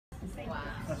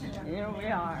Here we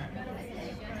are.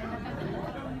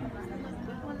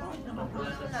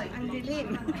 Ang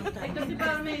dilim. Kasi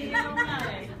parang may ilaw nga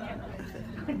eh.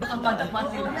 Baka madama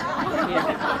sila.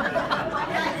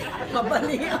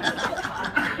 Mabaliw.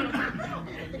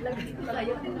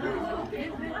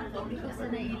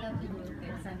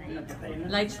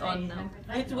 Lights on now.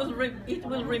 It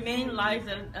will remain live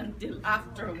until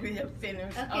after we have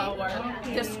finished our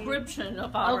description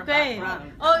of our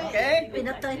background. Okay? Keep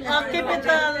it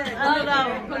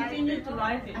Continue to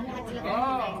write it.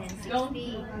 Oh, don't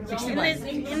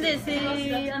Hindi si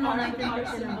ano natin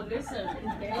listen.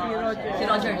 si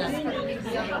Roger na.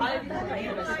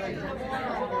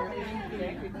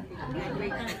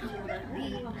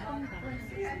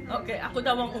 Okay, ako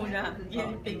daw ang una.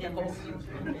 Ginipig ako.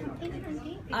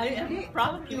 I am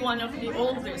probably one of the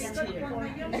oldest here,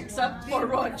 except for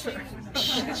Roger.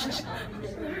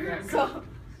 So,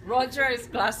 Roger is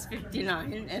class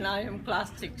 59 and I am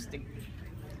class 60.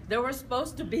 There were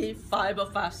supposed to be 5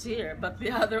 of us here, but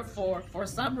the other 4, for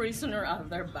some reason or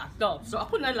other, backed off. So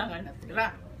ako na lang ang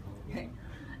natira.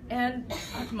 And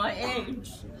at my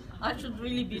age, I should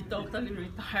really be totally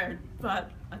retired,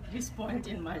 but at this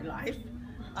point in my life,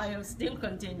 I am still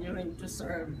continuing to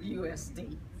serve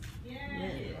UST.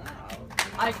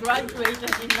 I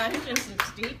graduated in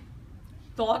 1960,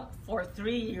 taught for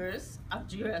 3 years at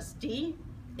UST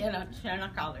and at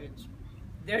USTCAANA College.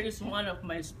 There is one of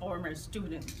my former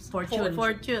students.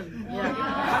 Fortune. Yeah.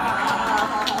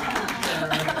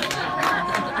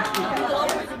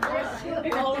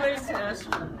 He always says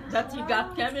that he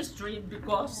got chemistry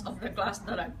because of the class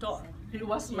that I taught. He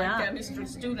was my chemistry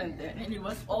student then, and he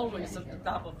was always at the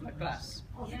top of the class.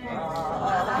 He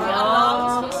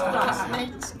allows his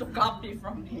classmates to copy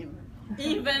from him.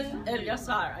 Even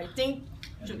Eliasar, I think,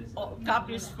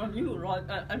 copies from you,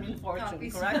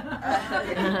 Fortune, correct?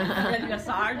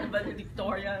 Eliasar, the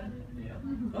valedictorian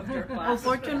of your class. Oh,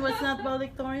 Fortune was not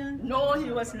valedictorian? No,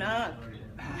 he was not.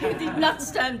 He did not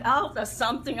stand out as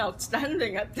something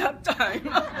outstanding at that time.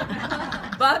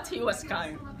 But he was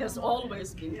kind. He has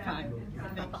always been kind.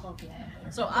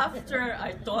 So after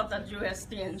I taught at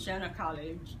UST and USTCAANA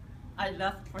College, I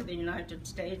left for the United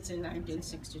States in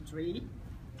 1963.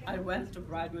 I went to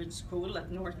graduate school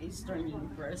at Northeastern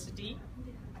University,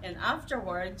 and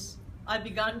afterwards, I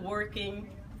began working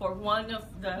for one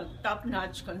of the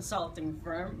top-notch consulting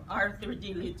firm, Arthur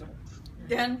D. Little,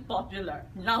 then popular,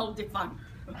 now defunct.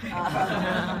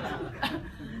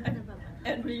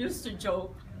 And we used to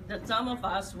joke that some of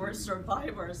us were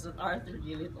survivors at Arthur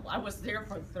D. Little. I was there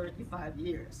for 35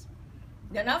 years.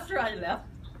 Then after I left,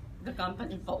 the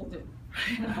company folded.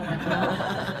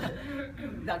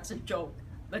 That's a joke.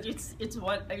 But it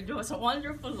was a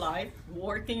wonderful life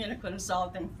working in a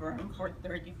consulting firm for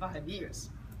 35 years.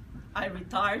 I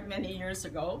retired many years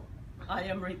ago. I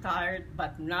am retired,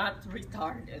 but not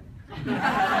retarded.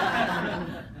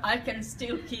 I can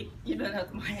still kick even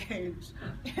at my age.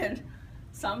 And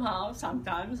somehow,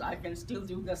 sometimes, I can still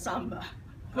do the samba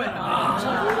when I'm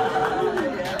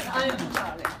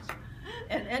challenged.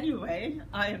 And anyway,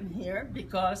 I am here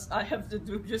because I have the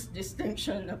dubious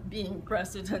distinction of being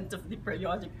president of the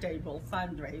periodic table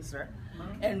fundraiser.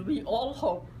 And we all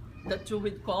hope that you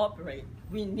would cooperate.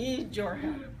 We need your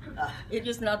help. It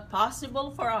is not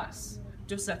possible for us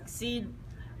to succeed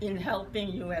in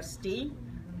helping UST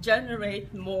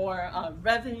generate more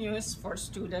revenues for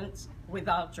students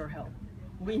without your help.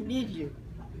 We need you.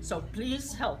 So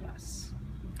please help us.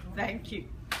 Thank you.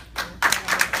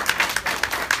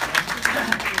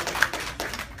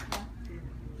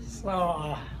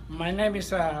 So, my name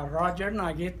is Roger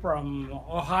Nagit from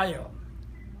Ohio.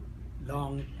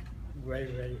 Long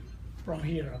way from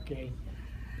here, okay.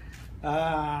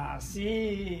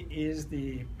 She is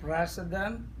the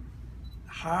president,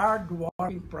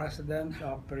 hard-working president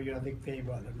of periodic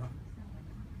table. No?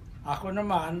 Ako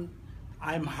naman,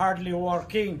 I'm hardly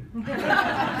working.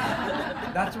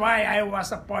 That's why I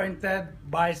was appointed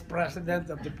vice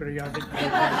president of the periodic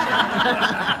table.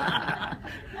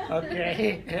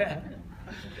 Okay.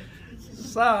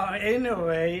 So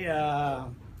anyway,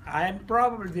 I'm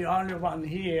probably the only one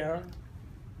here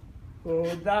who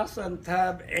doesn't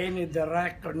have any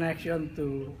direct connection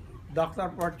to Dr.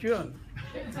 Fortune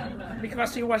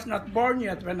because he was not born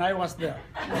yet when I was there.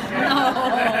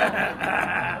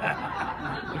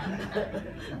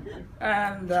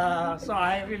 And so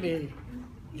I really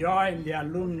joined the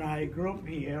alumni group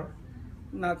here,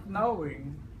 not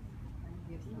knowing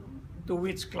to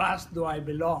which class do I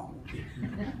belong.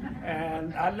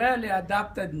 And Aleli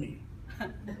adopted me.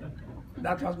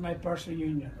 That was my first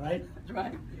reunion, right?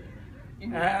 Right.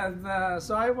 And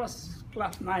so I was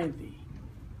class 90,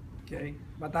 okay?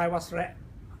 But I was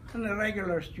a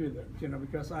regular student, you know,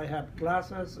 because I have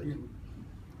classes in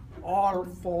all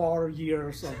 4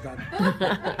 years of that.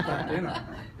 But, you know,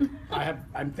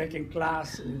 I'm taking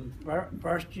class in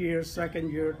first year,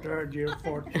 second year, third year,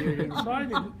 fourth year. You know, so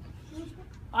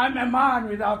I'm a man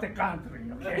without a country.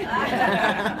 Okay?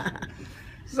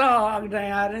 So ang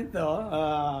nangyari ito,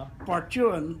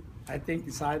 Fortune, I think,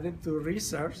 decided to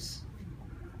research.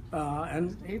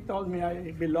 And he told me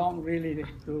I belong really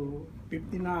to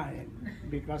 59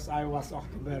 because I was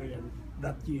Octoberian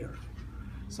that year.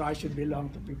 So I should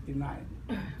belong to 59.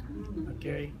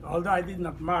 Okay? Although I did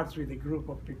not march with a group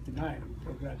of 59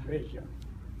 for graduation.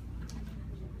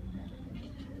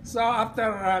 So after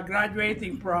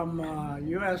graduating from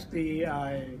UST,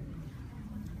 I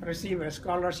received a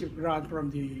scholarship grant from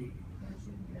the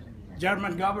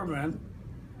German government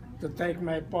to take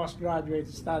my postgraduate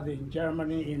study in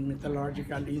Germany in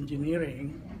metallurgical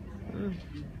engineering.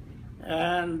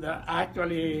 And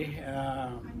actually,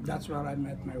 that's where I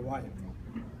met my wife.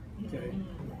 Okay.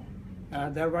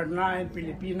 There were 9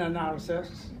 Filipino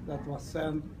nurses that was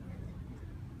sent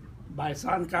by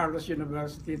San Carlos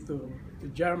University to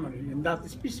Germany, and that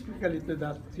specifically to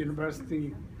that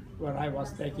university where I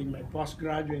was taking my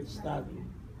postgraduate study.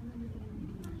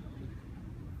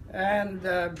 And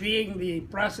being the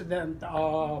president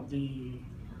of the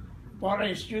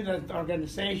foreign student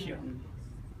organization,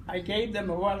 I gave them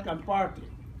a welcome party.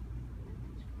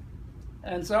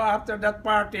 And so after that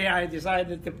party, I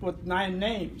decided to put 9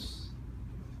 names.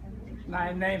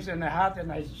 9 names in a hat,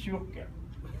 and I shook it.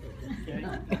 Okay?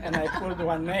 And I pulled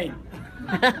one name.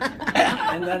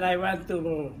 And then I went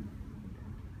to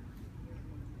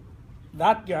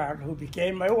that girl who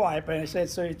became my wife, and I said,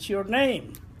 so it's your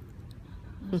name.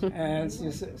 And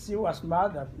she was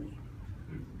mad at me.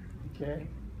 Okay?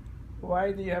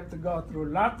 Why do you have to go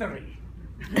through lottery?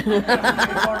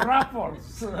 Or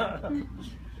raffles?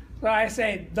 So I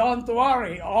said, don't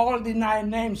worry, all the 9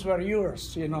 names were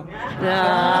yours, you know.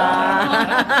 That's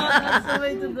the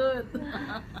way to do it.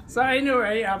 So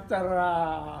anyway,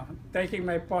 after taking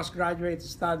my postgraduate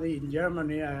study in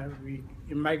Germany, we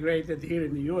immigrated here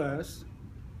in the US.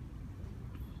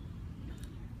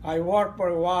 I worked for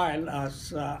a while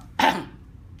as,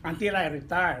 until I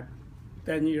retired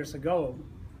 10 years ago.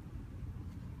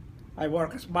 I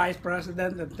worked as vice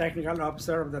president and technical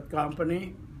officer of that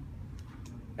company.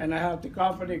 And I helped the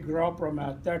company grow from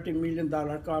a $30 million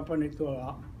company to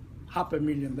a half a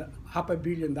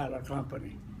billion dollar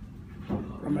company.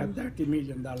 From a $30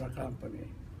 million company.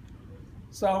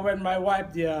 So when my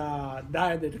wife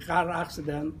died in a car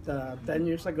accident 10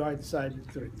 years ago, I decided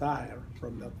to retire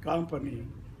from that company.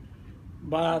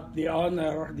 But the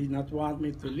owner did not want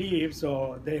me to leave,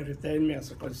 so they retained me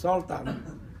as a consultant.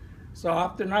 So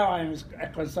up to now, I'm a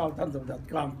consultant of that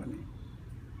company.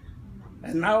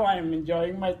 And now I'm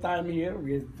enjoying my time here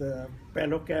with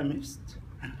fellow chemists.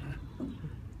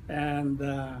 And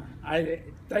I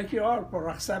thank you all for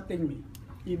accepting me,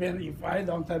 even if I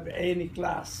don't have any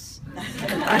class. Okay?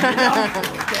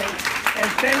 And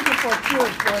thank you for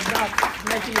not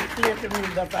making it clear to me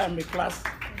that I'm a class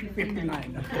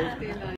 59. Okay?